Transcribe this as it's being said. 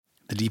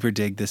The Deeper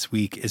Dig this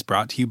week is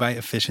brought to you by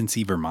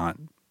Efficiency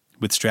Vermont,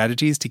 with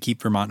strategies to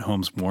keep Vermont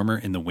homes warmer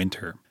in the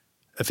winter.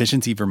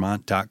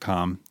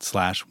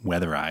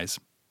 efficiencyvermont.com/weatherize.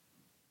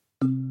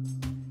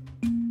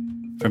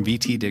 From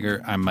VT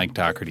Digger, I'm Mike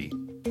Dougherty.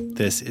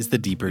 This is The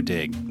Deeper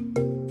Dig.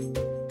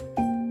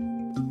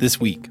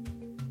 This week,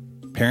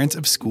 parents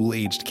of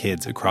school-aged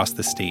kids across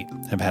the state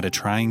have had a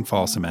trying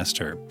fall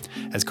semester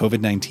as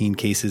COVID-19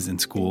 cases in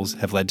schools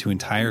have led to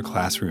entire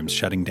classrooms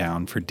shutting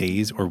down for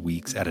days or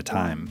weeks at a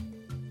time.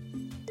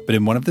 But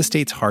in one of the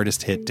state's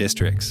hardest-hit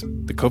districts,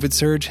 the COVID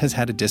surge has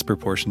had a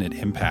disproportionate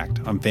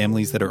impact on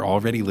families that are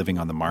already living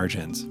on the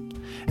margins,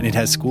 and it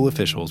has school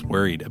officials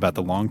worried about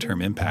the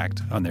long-term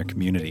impact on their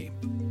community.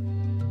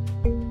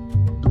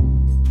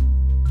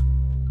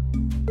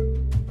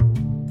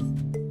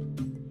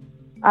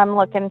 I'm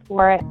looking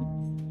for it.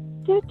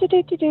 Here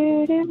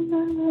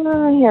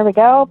we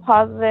go.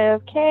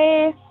 Positive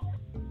case.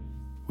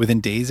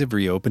 Within days of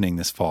reopening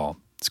this fall,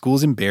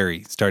 schools in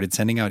Barre started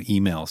sending out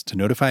emails to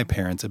notify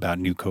parents about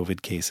new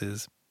COVID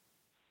cases.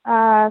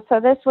 So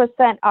this was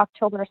sent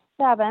October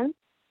 7th.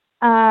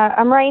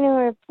 I'm writing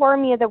to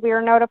inform you that we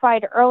were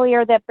notified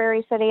earlier that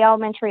Barre City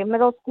Elementary and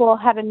Middle School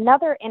had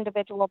another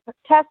individual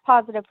test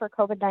positive for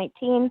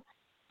COVID-19.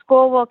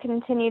 School will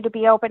continue to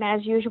be open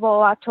as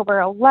usual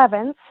October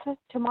 11th.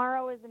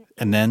 Tomorrow is an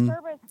And then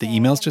the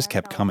emails just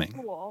kept coming.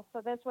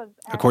 So this was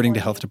According to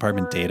Health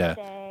Department data,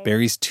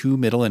 Barre's 2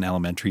 middle and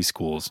elementary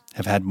schools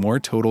have had more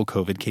total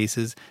COVID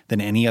cases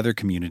than any other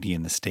community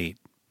in the state.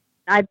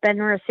 I've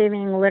been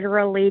receiving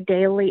literally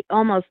daily,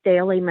 almost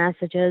daily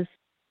messages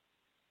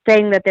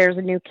saying that there was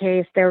a new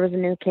case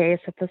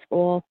at the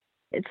school.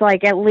 It's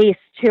like at least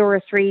 2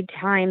 or 3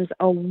 times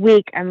a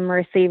week I'm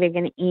receiving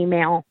an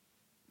email.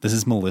 This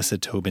is Melissa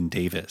Tobin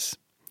Davis.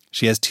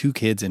 She has 2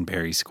 kids in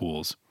Barre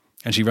schools,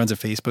 and she runs a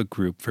Facebook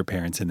group for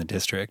parents in the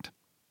district.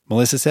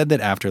 Melissa said that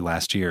after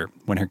last year,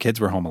 when her kids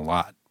were home a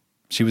lot,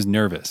 she was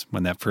nervous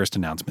when that first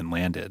announcement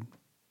landed.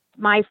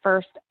 My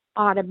first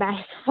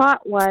automatic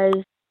thought was,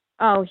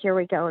 oh, here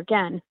we go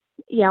again.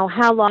 You know,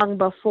 how long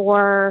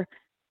before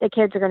the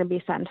kids are going to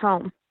be sent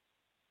home?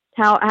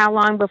 How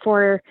long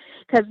before,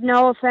 because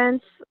no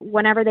offense,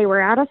 whenever they were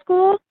out of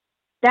school,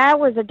 that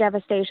was a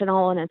devastation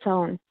all on its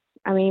own.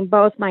 I mean,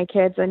 both my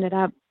kids ended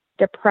up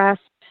depressed.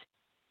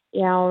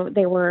 You know,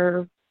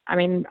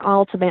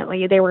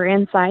 ultimately they were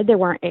inside. They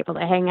weren't able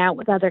to hang out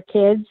with other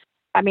kids.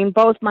 I mean,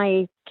 both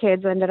my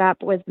kids ended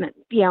up with,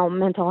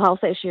 mental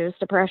health issues,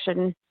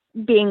 depression,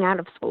 being out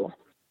of school.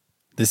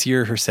 This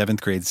year, her 7th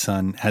grade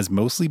son has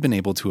mostly been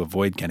able to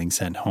avoid getting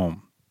sent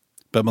home.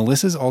 But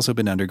Melissa's also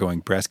been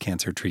undergoing breast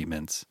cancer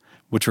treatments,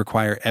 which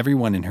require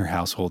everyone in her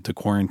household to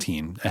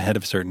quarantine ahead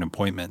of certain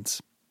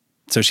appointments.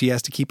 So she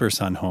has to keep her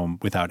son home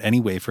without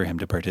any way for him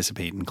to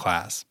participate in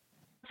class.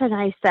 And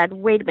I said,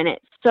 wait a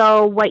minute.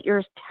 So what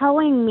you're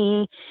telling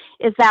me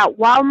is that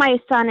while my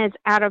son is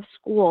out of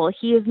school,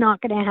 he is not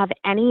going to have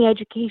any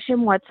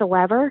education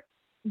whatsoever?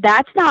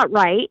 That's not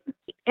right.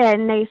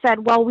 And they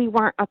said, well, we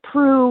weren't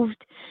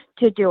approved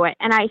to do it.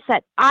 And I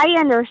said, I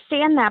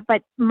understand that,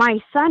 but my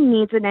son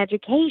needs an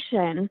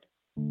education.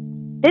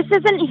 This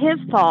isn't his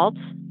fault.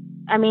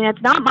 I mean,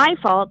 it's not my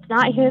fault. It's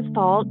not his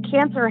fault.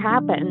 Cancer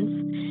happens.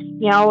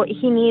 You know,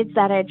 he needs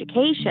that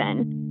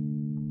education.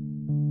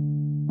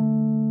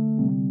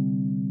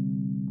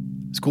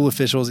 School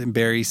officials in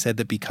Barre said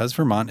that because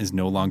Vermont is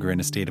no longer in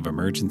a state of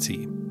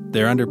emergency,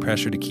 they're under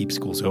pressure to keep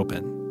schools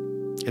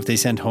open. If they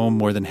send home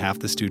more than half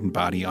the student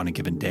body on a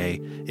given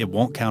day, it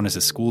won't count as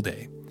a school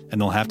day,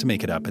 and they'll have to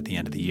make it up at the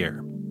end of the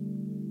year.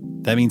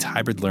 That means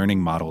hybrid learning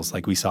models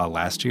like we saw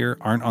last year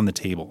aren't on the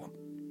table.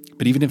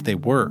 But even if they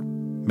were,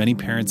 many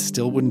parents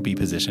still wouldn't be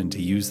positioned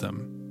to use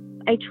them.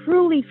 I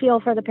truly feel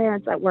for the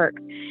parents at work,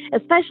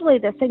 especially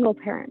the single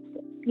parents,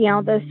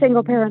 the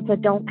single parents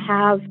that don't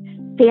have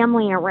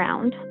family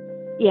around,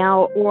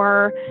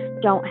 or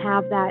don't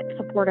have that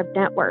supportive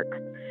network.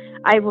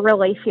 I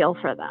really feel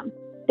for them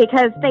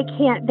because they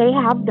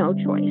have no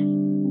choice.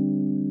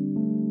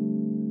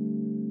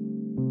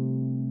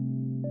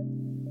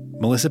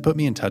 Melissa put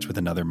me in touch with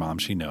another mom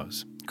she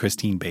knows,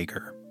 Christine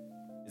Baker.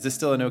 Is this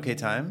still an okay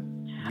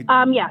time?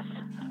 Yes.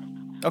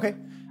 Okay.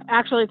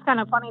 Actually, it's kind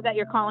of funny that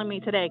you're calling me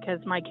today because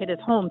my kid is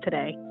home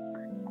today.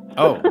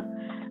 Oh.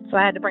 So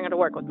I had to bring her to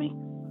work with me.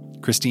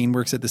 Christine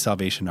works at the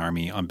Salvation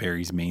Army on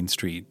Barre's Main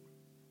Street.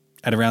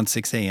 At around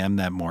 6 a.m.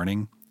 that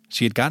morning,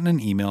 she had gotten an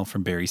email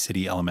from Barre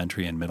City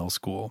Elementary and Middle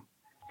School.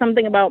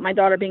 Something about my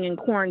daughter being in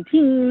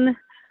quarantine,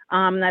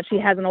 that she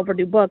has an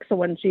overdue book, so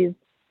when she's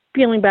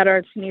feeling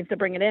better, she needs to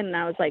bring it in. And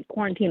I was like,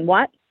 quarantine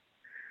what?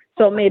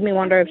 So it made me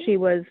wonder if she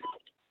was,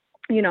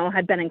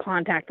 had been in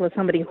contact with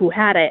somebody who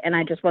had it, and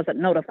I just wasn't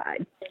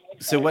notified.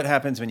 So what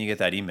happens when you get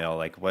that email?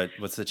 Like,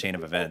 what's the chain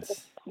of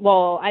events?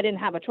 Well, I didn't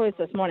have a choice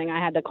this morning. I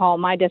had to call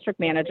my district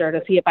manager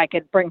to see if I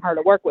could bring her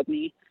to work with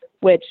me,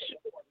 which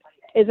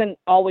isn't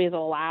always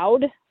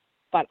allowed.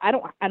 But I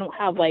don't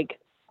have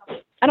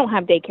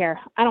daycare.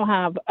 I don't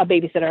have a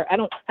babysitter. I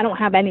don't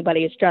have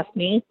anybody. It's just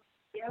me.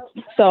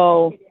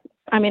 So,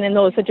 I mean, in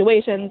those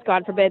situations,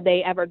 God forbid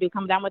they ever do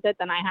come down with it,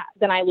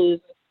 then I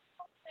lose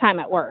time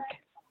at work.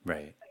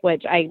 Right.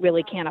 which I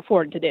really can't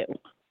afford to do.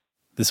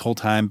 This whole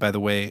time, by the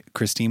way,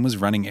 Christine was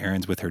running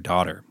errands with her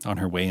daughter on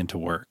her way into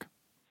work.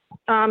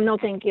 No,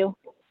 thank you.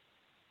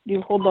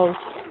 You hold those.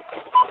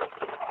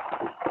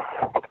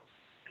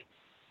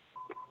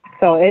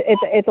 So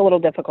it's a little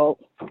difficult.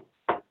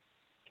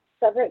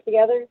 Separate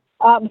together?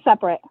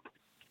 Separate.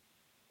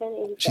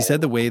 She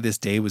said the way this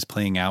day was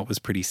playing out was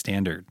pretty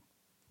standard.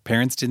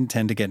 Parents didn't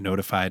tend to get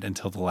notified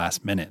until the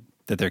last minute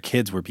that their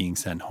kids were being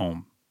sent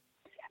home.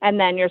 And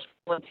then you're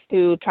supposed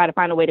to try to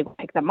find a way to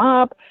pick them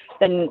up.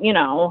 Then,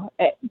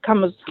 it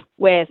comes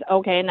with,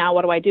 okay, now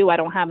what do? I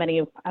don't have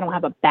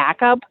a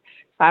backup.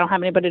 I don't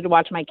have anybody to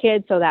watch my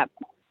kids, so that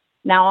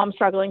now I'm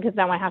struggling because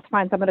now I have to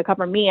find someone to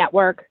cover me at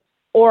work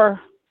or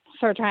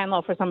search high and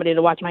low for somebody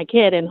to watch my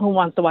kid, and who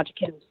wants to watch a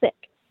kid who's sick?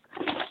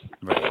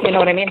 Right. You know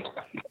what I mean?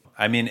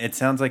 I mean, it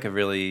sounds like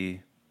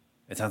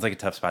a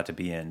tough spot to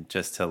be in,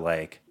 just to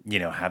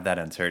have that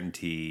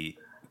uncertainty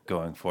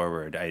going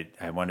forward.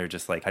 I wonder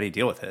just how do you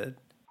deal with it?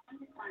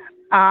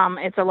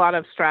 It's a lot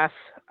of stress.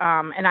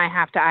 And I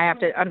have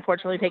to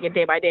unfortunately take it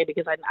day by day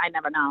because I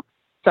never know.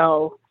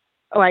 So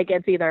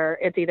it's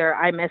either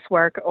I miss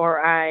work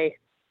or I,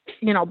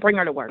 bring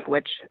her to work,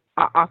 which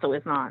also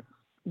is not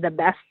the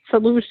best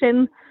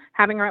solution,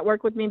 having her at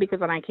work with me,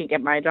 because then I can't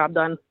get my job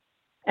done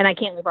and I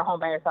can't leave her home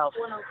by herself.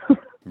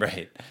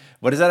 Right.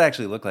 What does that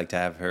actually look like to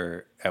have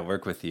her at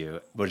work with you?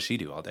 What does she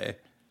do all day?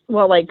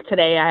 Well,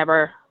 today I have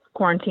her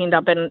quarantined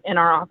up in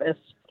our office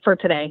for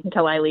today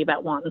until I leave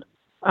at 1.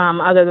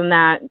 Other than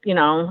that,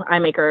 I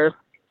make her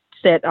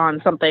sit on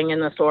something in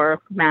the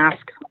store,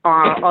 mask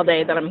all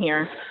day that I'm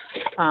here.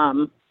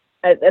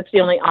 It's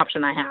the only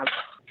option I have.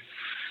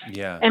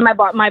 Yeah. And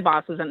my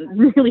boss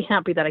isn't really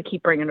happy that I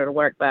keep bringing her to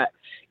work, but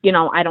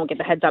I don't get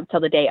the heads up till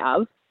the day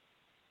of.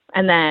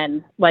 And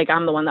then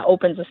I'm the one that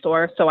opens the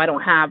store, so I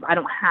don't have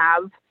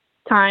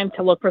time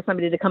to look for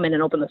somebody to come in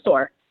and open the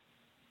store.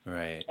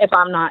 Right. If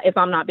I'm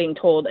not being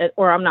told,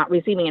 or I'm not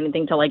receiving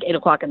anything till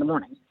 8:00 in the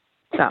morning.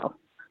 So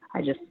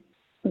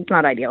it's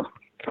not ideal.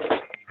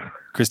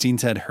 Christine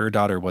said her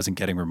daughter wasn't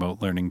getting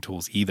remote learning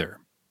tools either.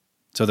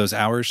 So those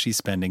hours she's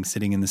spending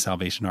sitting in the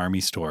Salvation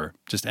Army store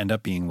just end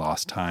up being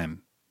lost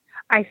time.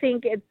 I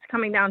think it's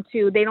coming down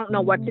to they don't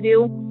know what to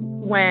do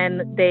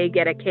when they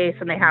get a case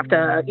and they have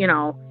to,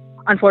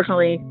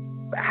 unfortunately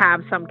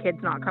have some kids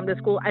not come to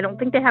school. I don't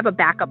think they have a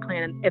backup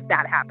plan if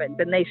that happens,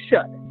 and they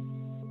should.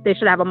 They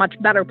should have a much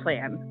better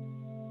plan.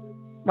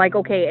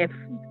 Okay,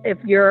 if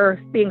you're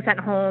being sent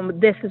home,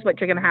 this is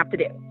what you're going to have to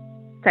do,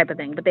 type of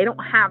thing. But they don't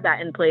have that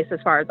in place as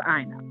far as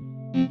I know.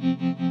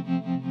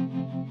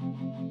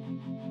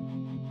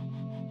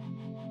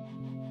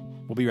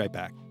 We'll be right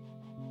back.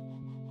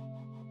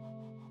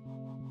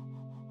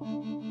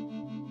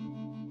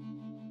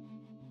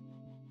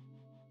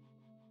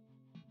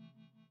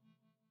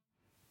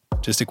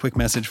 Just a quick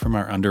message from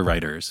our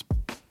underwriters.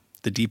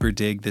 The Deeper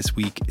Dig this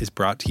week is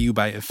brought to you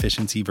by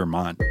Efficiency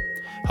Vermont,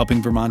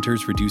 helping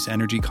Vermonters reduce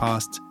energy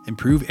costs,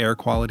 improve air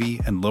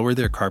quality, and lower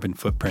their carbon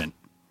footprint.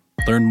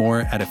 Learn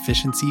more at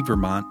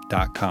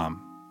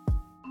efficiencyvermont.com.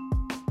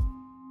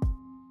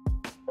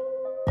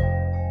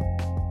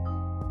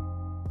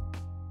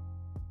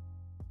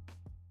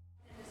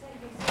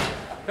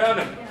 Found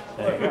him.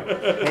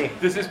 Hey.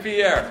 This is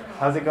Pierre.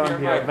 How's it going,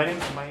 Pierre? My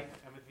name's Mike.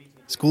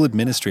 School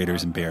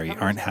administrators in Barre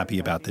aren't happy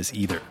about this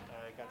either.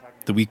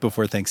 The week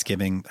before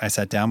Thanksgiving, I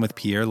sat down with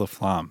Pierre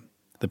Laflamme,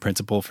 the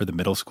principal for the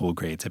middle school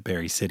grades at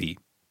Barre City.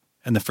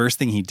 And the first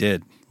thing he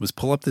did was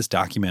pull up this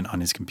document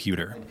on his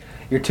computer.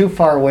 You're too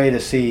far away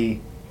to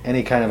see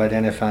any kind of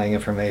identifying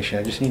information.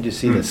 I just need to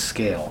see the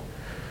scale.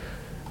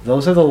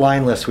 Those are the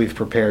line lists we've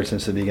prepared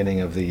since the beginning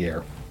of the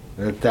year.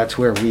 That's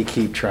where we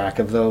keep track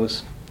of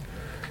those.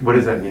 What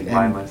does that mean,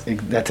 line list?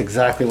 That's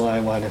exactly what I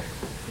want to...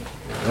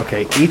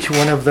 Okay, each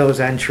one of those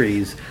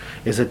entries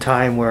is a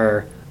time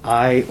where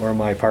I or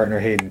my partner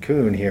Hayden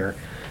Kuhn here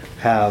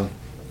have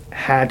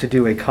had to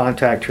do a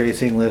contact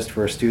tracing list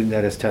for a student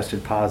that has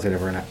tested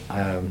positive or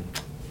an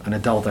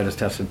adult that has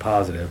tested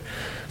positive.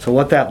 So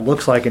what that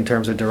looks like in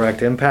terms of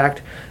direct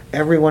impact,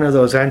 every one of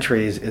those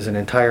entries is an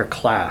entire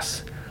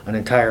class, an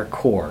entire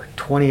core,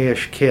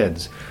 20-ish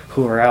kids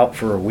who are out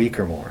for a week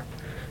or more.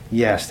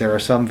 Yes, there are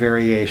some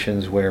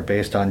variations where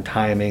based on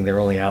timing they're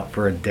only out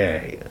for a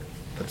day,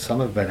 but some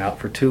have been out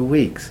for 2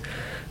 weeks.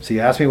 So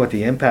you ask me what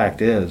the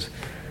impact is.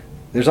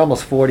 There's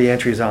almost 40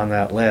 entries on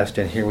that list,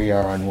 and here we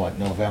are on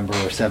November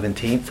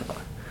 17th?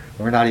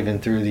 We're not even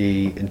through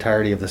the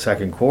entirety of the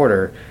second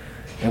quarter,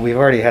 and we've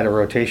already had a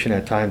rotation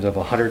at times of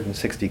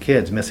 160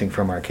 kids missing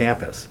from our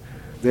campus.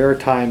 There are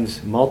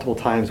times, multiple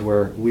times,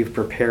 where we've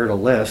prepared a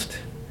list,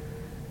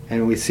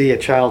 and we see a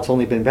child's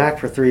only been back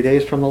for 3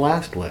 days from the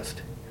last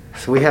list.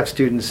 So we have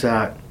students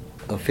that,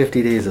 of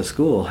 50 days of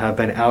school, have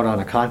been out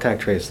on a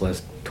contact trace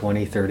list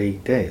 20, 30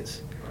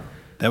 days.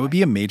 That would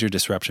be a major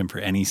disruption for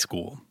any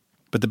school.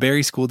 But the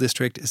Barre School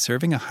District is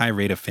serving a high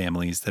rate of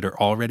families that are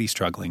already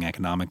struggling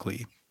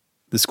economically.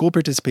 The school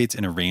participates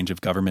in a range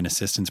of government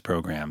assistance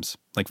programs,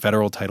 like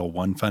federal Title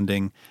I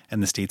funding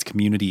and the state's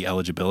community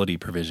eligibility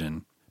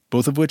provision.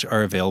 both of which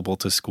are available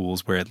to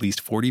schools where at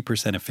least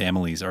 40% of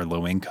families are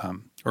low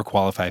income or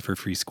qualify for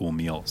free school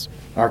meals.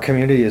 Our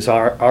community is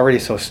already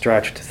so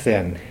stretched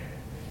thin.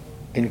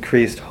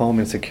 Increased home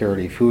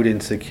insecurity, food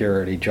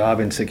insecurity, job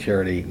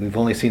insecurity. We've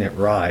only seen it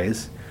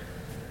rise.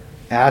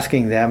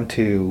 Asking them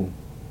to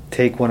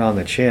take one on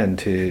the chin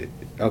to,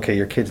 okay,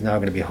 your kid's now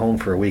going to be home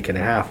for a week and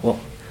a half. Well,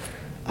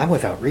 I'm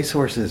without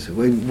resources.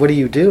 What do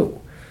you do?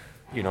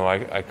 You know,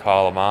 I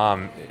call a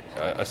mom,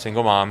 a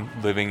single mom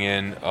living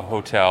in a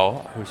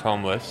hotel who's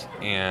homeless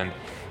and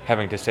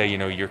having to say, you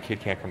know, your kid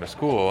can't come to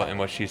school. And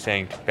what she's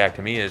saying back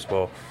to me is,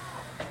 well,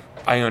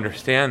 I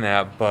understand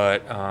that,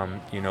 but,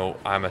 you know,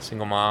 I'm a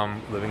single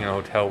mom living in a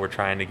hotel. We're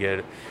trying to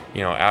get,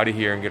 you know, out of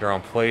here and get our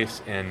own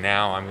place. And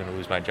now I'm going to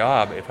lose my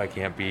job if I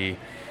can't be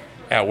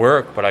at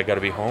work, but I got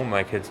to be home.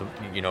 My kid's,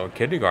 you know, a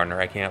kindergartner.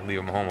 I can't leave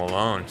him home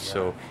alone.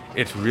 So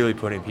it's really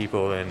putting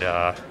people in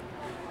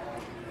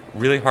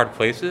really hard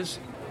places.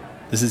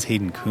 This is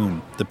Hayden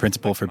Kuhn, the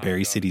principal for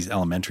Barre City's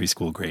elementary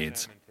school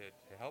grades.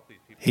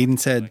 Hayden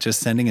said just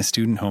sending a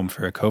student home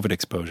for a COVID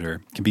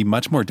exposure can be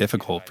much more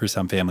difficult for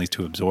some families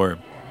to absorb.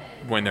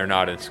 When they're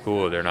not in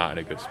school, they're not in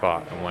a good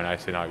spot. And when I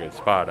say not a good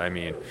spot, I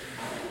mean,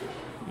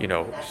 you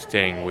know,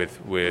 staying with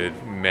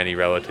many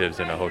relatives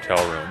in a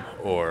hotel room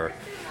or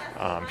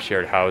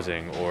shared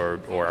housing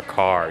or a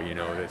car, you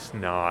know, that's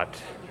not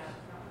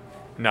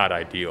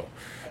ideal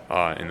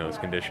in those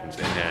conditions.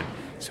 And then,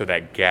 so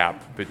that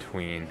gap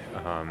between,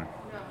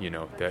 you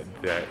know,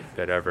 that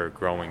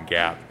ever-growing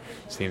gap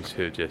seems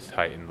to just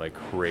heighten like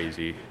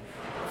crazy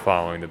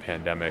following the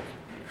pandemic.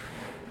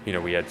 You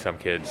know, we had some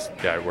kids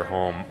that were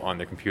home on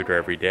the computer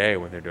every day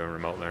when they're doing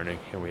remote learning,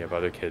 and we have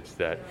other kids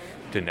that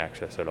didn't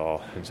access at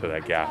all. And so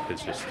that gap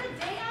has just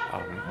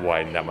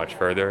widened that much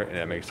further, and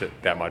that makes it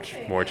that much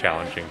more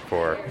challenging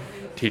for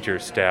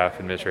teachers, staff,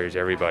 administrators,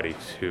 everybody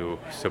to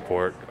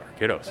support our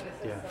kiddos.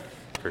 Yeah,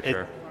 for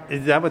sure.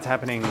 Is that what's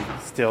happening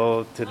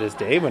still to this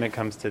day when it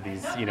comes to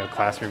these, you know,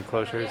 classroom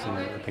closures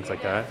and things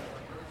like that?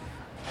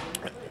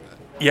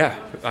 Yeah,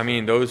 I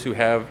mean, those who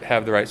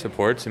have the right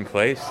supports in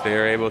place,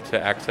 they're able to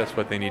access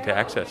what they need to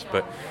access.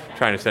 But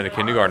trying to send a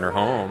kindergartner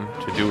home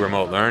to do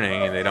remote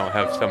learning and they don't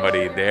have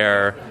somebody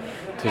there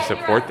to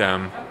support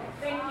them,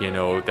 you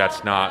know,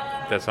 that's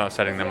not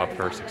setting them up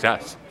for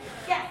success.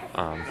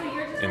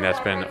 And that's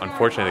been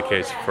unfortunately the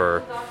case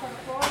for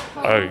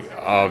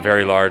a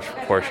very large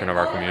portion of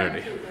our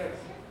community.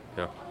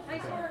 Yeah.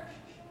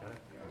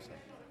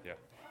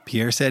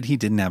 Pierre said he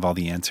didn't have all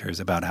the answers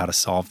about how to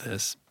solve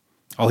this.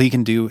 All he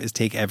can do is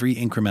take every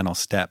incremental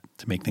step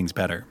to make things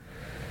better.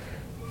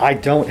 I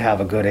don't have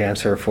a good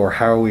answer for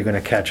how are we going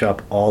to catch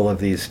up all of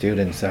these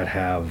students that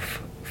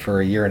have,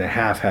 for a year and a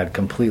half, had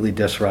completely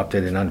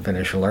disrupted and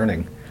unfinished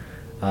learning.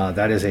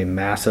 That is a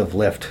massive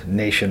lift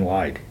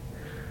nationwide.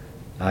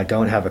 I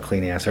don't have a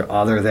clean answer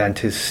other than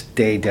to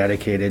stay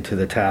dedicated to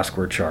the task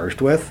we're charged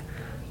with,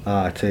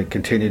 to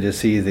continue to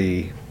see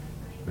the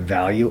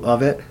value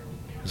of it.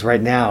 Because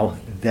right now,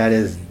 that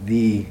is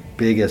the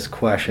biggest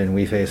question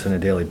we face on a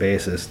daily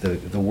basis.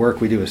 The work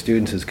we do with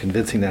students is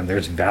convincing them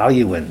there's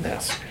value in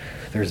this.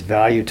 There's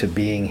value to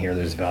being here.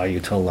 There's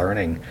value to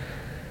learning.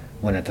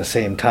 When at the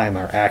same time,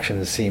 our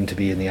actions seem to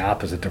be in the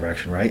opposite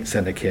direction, right?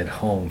 Send a kid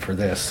home for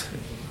this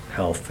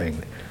health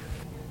thing.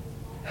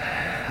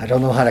 I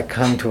don't know how to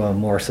come to a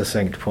more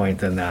succinct point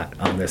than that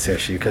on this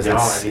issue because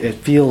it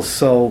feels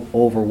so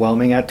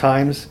overwhelming at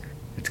times.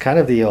 It's kind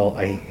of the old,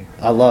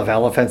 I love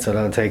elephants, so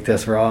don't take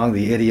this wrong,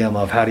 the idiom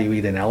of how do you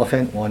eat an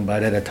elephant, one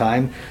bite at a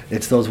time.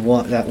 It's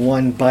that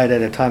one bite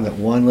at a time, that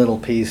one little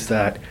piece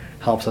that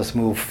helps us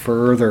move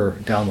further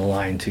down the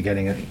line to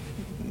getting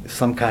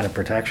some kind of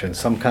protection,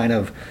 some kind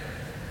of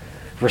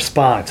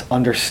response,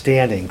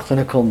 understanding,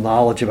 clinical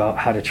knowledge about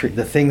how to treat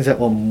the things that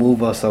will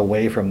move us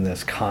away from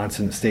this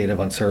constant state of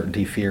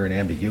uncertainty, fear, and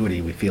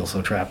ambiguity we feel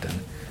so trapped in.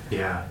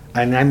 Yeah.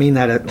 And I mean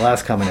that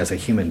last comment as a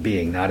human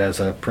being, not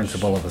as a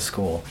principal of a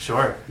school.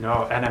 Sure.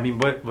 No, and I mean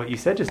what you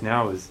said just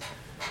now is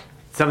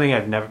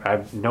something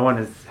no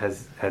one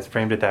has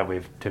framed it that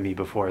way to me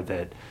before,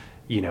 that,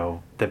 you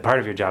know, that part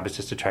of your job is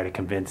just to try to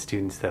convince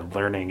students that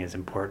learning is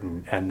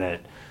important and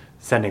that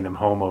sending them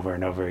home over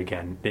and over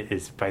again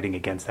is fighting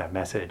against that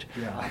message.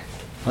 Yeah.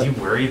 Do you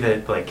worry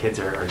that like kids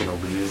are going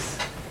to lose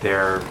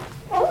their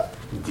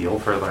deal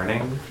for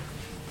learning?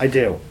 I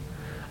do.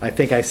 I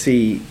think I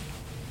see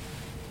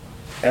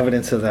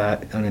evidence of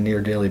that on a near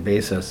daily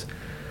basis.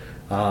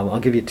 I'll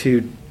give you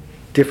two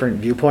different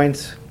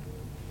viewpoints.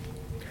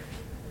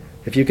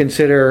 If you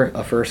consider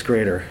a first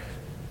grader,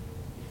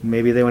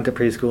 maybe they went to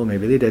preschool,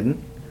 maybe they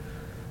didn't.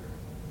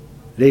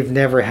 They've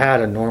never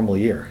had a normal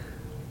year.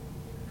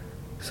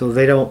 So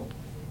they don't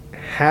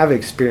have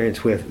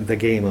experience with the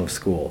game of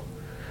school.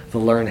 The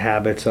learned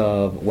habits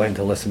of when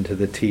to listen to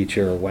the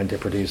teacher, when to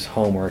produce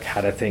homework,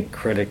 how to think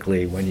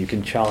critically, when you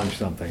can challenge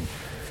something.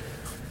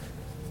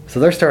 So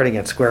they're starting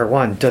at square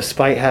one,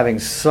 despite having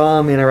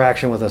some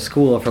interaction with a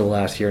school for the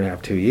last year and a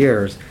half, 2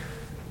 years.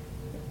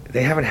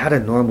 They haven't had a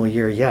normal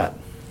year yet.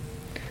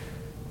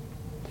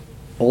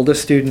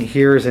 Oldest student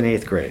here is in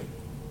 8th grade.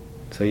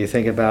 So So you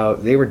think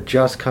about, they were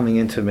just coming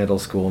into middle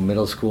school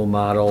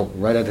model,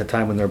 right at the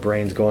time when their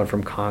brain's going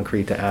from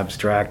concrete to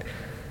abstract.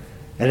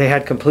 And they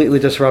had completely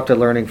disrupted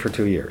learning for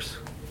 2 years,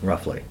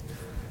 roughly.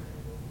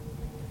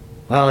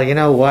 Well, you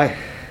know what?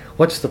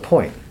 What's the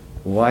point?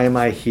 Why am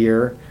I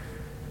here?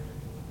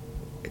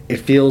 It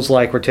feels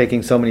like we're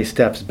taking so many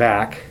steps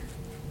back.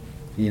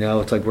 You know,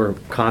 it's like we're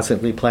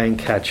constantly playing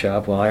catch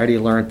up. Well, I already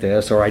learned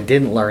this, or I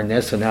didn't learn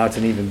this, so now it's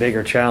an even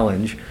bigger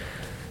challenge.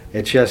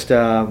 It's just,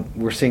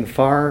 we're seeing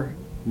far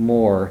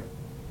more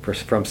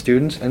from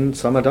students and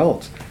some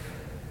adults.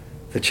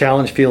 The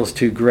challenge feels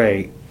too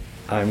great.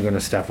 I'm going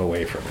to step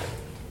away from it.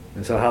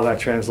 And so how that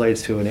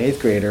translates to an 8th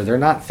grader, they're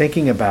not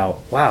thinking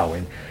about, wow,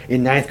 in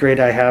 9th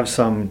grade I have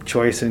some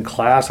choice in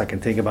class. I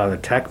can think about a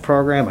tech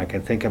program. I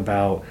can think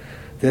about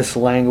this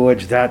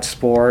language, that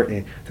sport.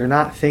 They're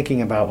not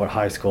thinking about what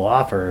high school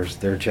offers.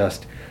 They're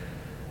just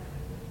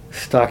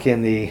stuck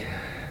in the,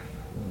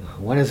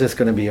 when is this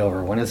going to be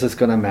over? When is this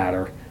going to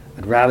matter?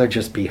 I'd rather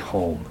just be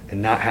home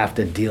and not have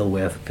to deal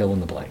with fill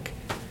in the blank.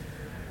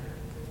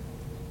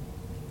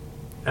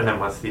 And then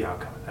what's the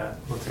outcome of that?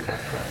 What's the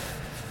consequence?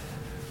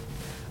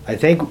 I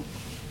think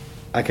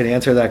I could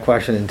answer that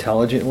question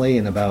intelligently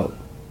in about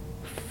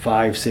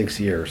 5-6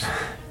 years.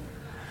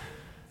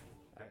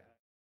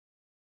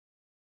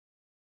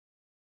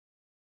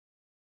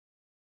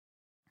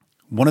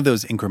 One of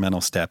those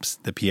incremental steps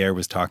that Pierre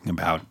was talking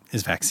about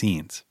is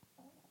vaccines.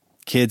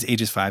 Kids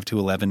ages 5 to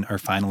 11 are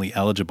finally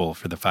eligible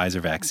for the Pfizer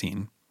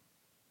vaccine.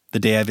 The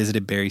day I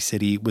visited Barre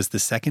City was the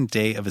second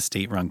day of a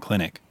state-run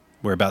clinic,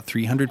 where about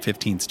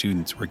 315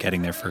 students were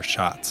getting their first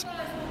shots.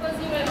 Are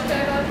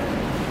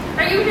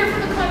you here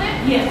for the clinic?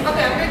 Yes.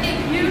 Okay, I'm going to get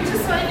you to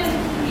sign in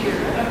here.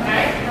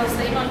 Okay. I'll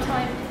save on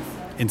time.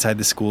 Inside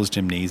the school's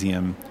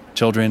gymnasium,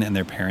 children and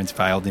their parents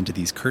filed into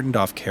these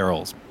curtained-off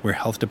carrels where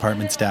health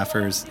department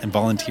staffers and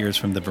volunteers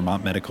from the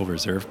Vermont Medical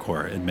Reserve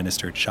Corps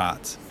administered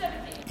shots.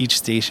 Each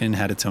station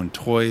had its own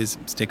toys,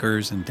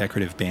 stickers, and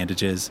decorative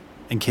bandages,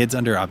 and kids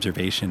under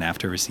observation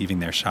after receiving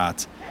their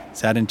shots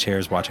sat in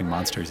chairs watching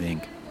Monsters,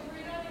 Inc.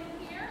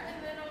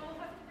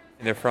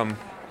 They're from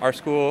our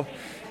school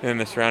and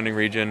the surrounding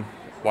region,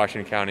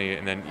 Washington County,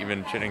 and then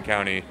even Chittenden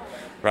County,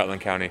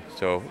 Rutland County.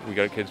 So we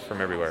got kids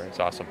from everywhere. It's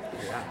awesome.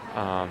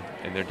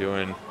 And they're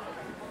doing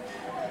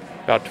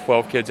about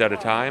 12 kids at a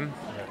time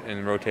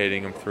and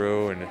rotating them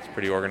through, and it's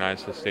pretty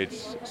organized. The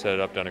state's set it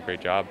up, done a great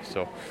job.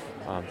 So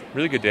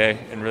really good day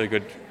and really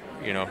good,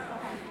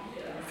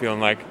 feeling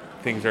like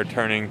things are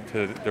turning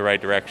to the right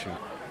direction.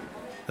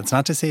 That's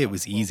not to say it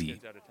was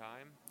easy.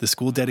 The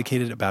school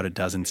dedicated about a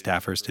dozen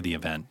staffers to the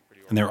event,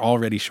 and they're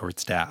already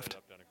short-staffed.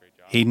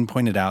 Hayden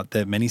pointed out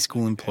that many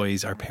school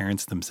employees are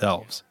parents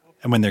themselves,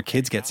 and when their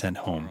kids get sent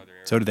home,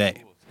 so do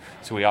they.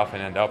 So we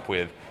often end up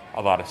with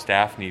a lot of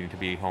staff needing to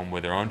be home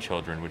with their own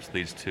children, which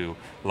leads to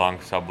long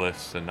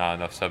sublists and not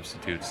enough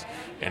substitutes.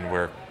 And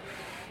we're,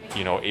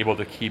 able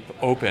to keep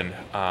open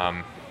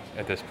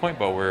at this point,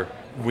 but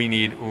we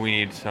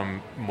need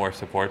some more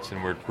supports,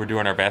 and we're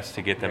doing our best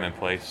to get them in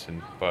place.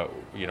 But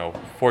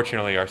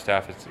fortunately, our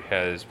staff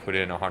has put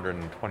in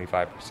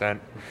 125%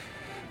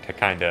 to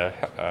kind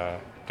of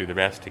do the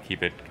best to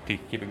keep it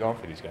going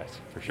for these guys,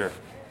 for sure.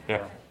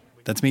 Yeah.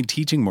 That's made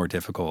teaching more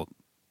difficult.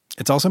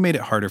 It's also made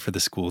it harder for the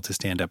school to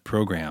stand up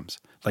programs,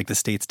 like the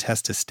state's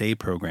Test to Stay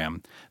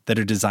program, that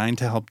are designed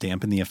to help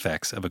dampen the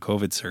effects of a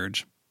COVID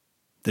surge.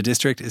 The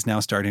district is now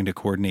starting to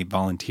coordinate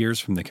volunteers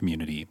from the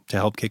community to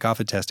help kick off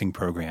a testing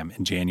program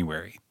in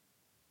January.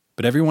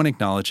 But everyone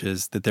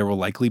acknowledges that there will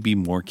likely be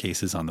more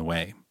cases on the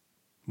way,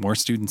 more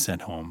students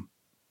sent home,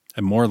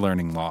 and more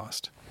learning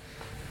lost.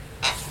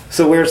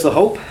 So where's the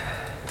hope?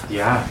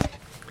 Yeah.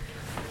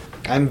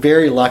 I'm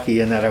very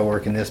lucky in that I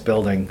work in this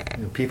building.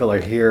 People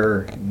are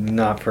here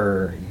not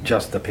for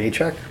just the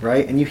paycheck,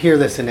 right? And you hear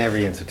this in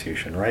every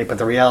institution, right? But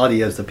the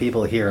reality is the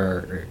people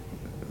here,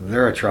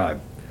 they're a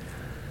tribe.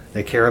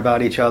 They care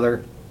about each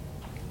other.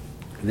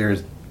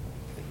 There's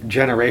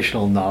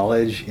generational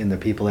knowledge in the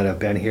people that have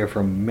been here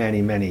for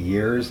many, many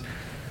years.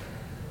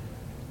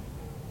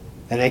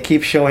 And they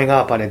keep showing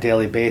up on a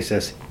daily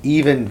basis,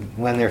 even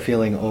when they're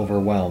feeling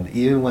overwhelmed,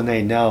 even when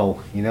they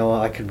know,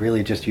 I could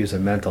really just use a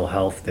mental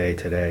health day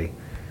today.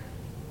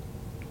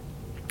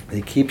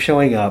 They keep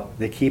showing up.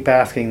 They keep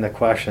asking the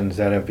questions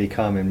that have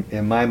become,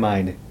 in my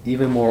mind,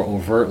 even more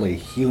overtly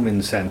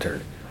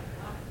human-centered.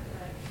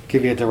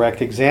 Give you a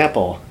direct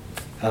example.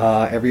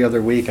 Every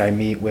other week I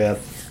meet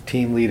with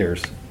team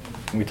leaders.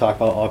 We talk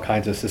about all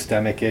kinds of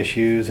systemic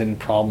issues and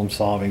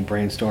problem-solving,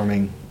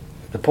 brainstorming.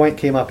 The point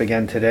came up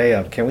again today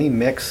of, can we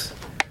mix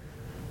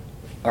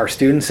our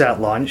students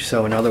at lunch?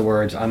 So in other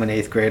words, I'm an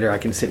 8th grader, I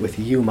can sit with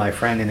you, my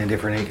friend, in a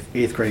different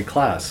 8th grade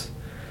class.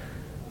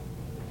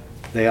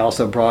 They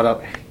also brought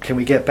up, can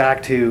we get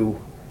back to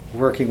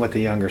working with the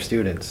younger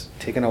students,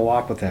 taking a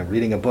walk with them,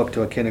 reading a book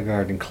to a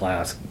kindergarten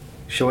class,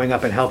 showing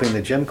up and helping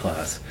the gym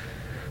class.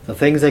 The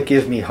things that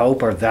give me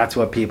hope are that's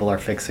what people are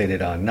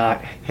fixated on,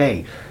 not,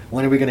 hey,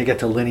 when are we going to get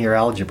to linear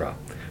algebra?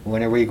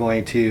 When are we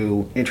going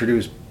to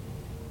introduce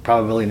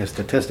probability and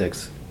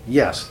statistics?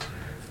 Yes.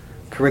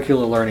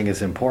 curricular learning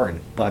is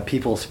important, but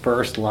people's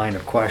first line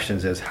of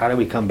questions is, how do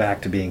we come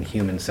back to being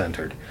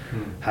human-centered?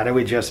 How do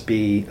we just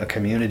be a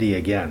community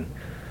again?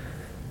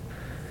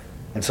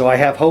 And so I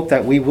have hope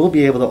that we will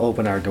be able to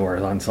open our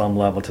doors on some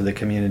level to the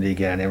community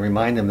again and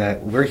remind them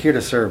that we're here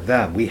to serve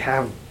them. We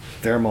have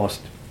their most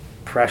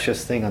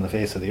precious thing on the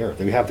face of the earth.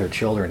 We have their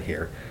children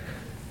here.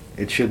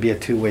 It should be a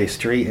two-way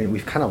street, and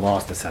we've kind of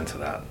lost a sense of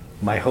that.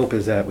 My hope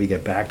is that we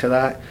get back to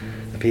that.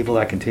 The people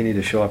that continue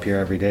to show up here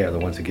every day are the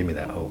ones that give me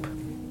that hope.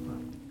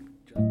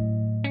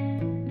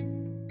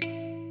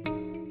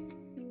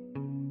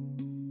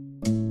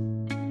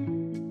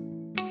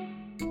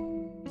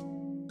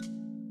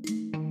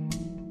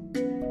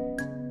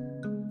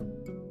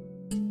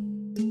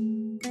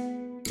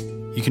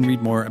 You can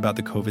read more about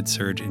the COVID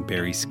surge in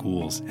Barre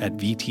schools at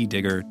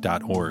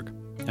vtdigger.org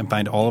and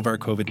find all of our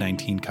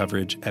COVID-19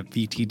 coverage at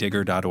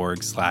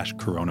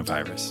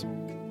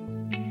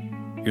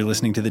vtdigger.org/coronavirus. You're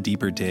listening to The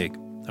Deeper Dig,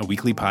 a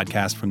weekly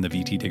podcast from the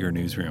VT Digger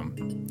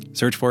newsroom.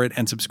 Search for it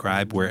and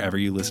subscribe wherever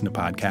you listen to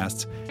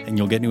podcasts, and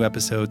you'll get new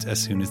episodes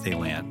as soon as they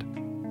land.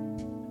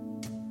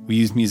 We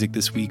used music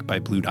this week by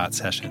Blue Dot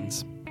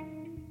Sessions.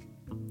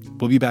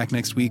 We'll be back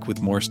next week with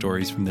more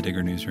stories from the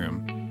Digger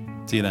newsroom.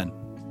 See you then.